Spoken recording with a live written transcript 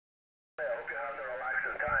have the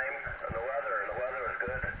relaxing time, and the weather is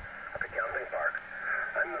good at the camping park.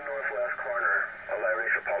 I'm in the northwest corner of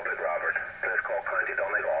Irish Republic, Robert, a place called County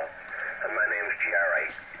Donegal, and my name's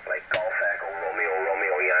Gerry, like Golf Echo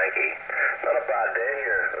Romeo Yankee. Not a bad day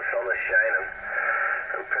here. The sun is shining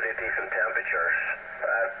and pretty decent temperatures.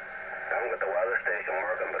 I haven't got the weather station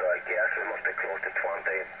working, but I guess we must be close to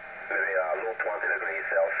 20, maybe a low 20 degrees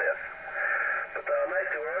Celsius. But nice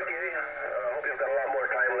to work you. I hope you've got a lot more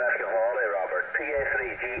time left in your holiday, Robert.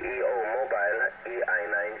 PA3GEO Mobile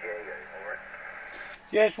EI9JU. Over.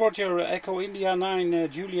 Yes, Roger. Echo India 9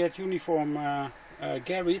 Juliet Uniform.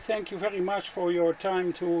 Gerry, thank you very much for your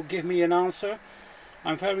time to give me an answer.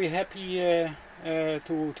 I'm very happy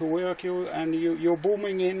to work you, and you're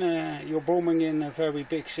booming in a very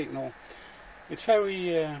big signal. It's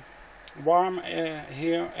very warm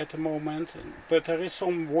here at the moment, but there is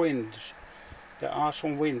some wind. There are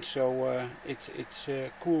some winds, so it's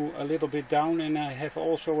cool a little bit down, and I have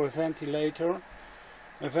also a ventilator.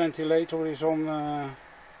 A ventilator is on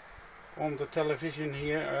the television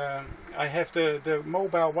here. I have the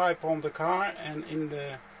mobile wipe on the car, and in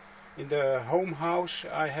the home house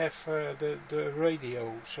I have the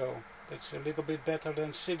radio, so that's a little bit better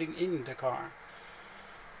than sitting in the car.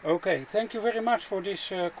 Okay, thank you very much for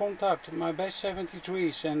this contact. My best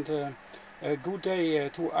 73s, and a good day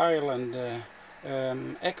to Ireland.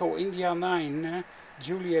 Echo India 9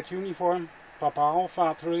 Juliet Uniform Papa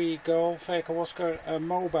Alpha 3 Golf Echo Oscar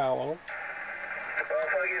Mobile. Well,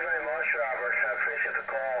 thank you very much, Robert. I appreciate the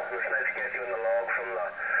call. It was nice to get you in the log from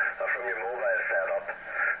your mobile setup.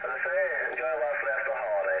 As I say, enjoy what's left of the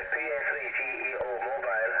holiday. PA3GEO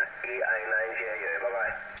Mobile EI9JU. Bye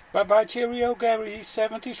bye. Bye bye, cheerio, Gerry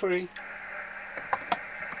 73.